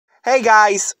Hey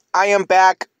guys, I am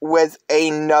back with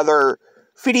another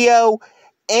video,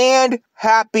 and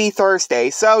happy Thursday.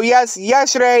 So yes,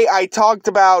 yesterday I talked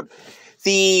about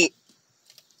the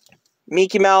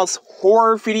Mickey Mouse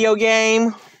horror video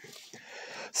game.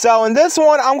 So in this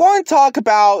one, I'm going to talk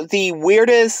about the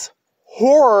weirdest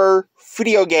horror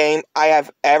video game I have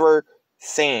ever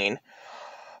seen.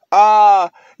 Now,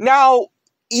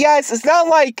 yes, it's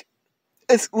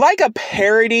like a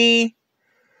parody.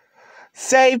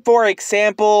 Say, for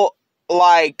example,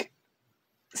 like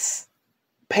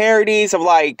parodies of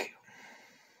like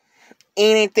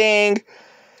anything.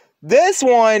 This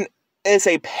one is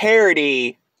a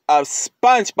parody of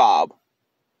SpongeBob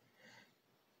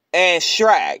and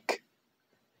Shrek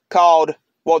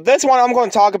this one I'm going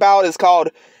to talk about is called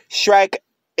Shrek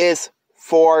is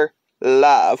for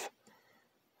Love.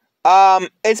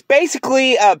 It's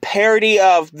basically a parody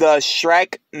of the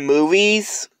Shrek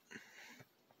movies.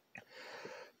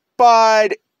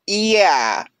 But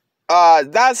yeah,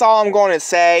 that's all I'm going to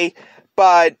say.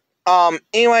 But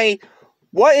anyway,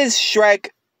 what is Shrek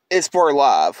is for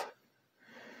Love?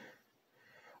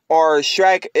 Or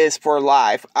Shrek is for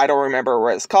Life? I don't remember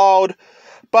what it's called.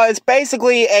 But it's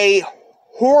basically a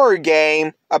horror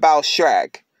game about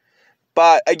Shrek.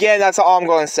 But again, that's all I'm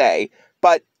going to say.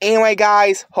 But anyway,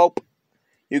 guys, hope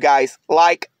you guys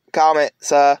like, comment,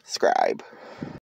 subscribe.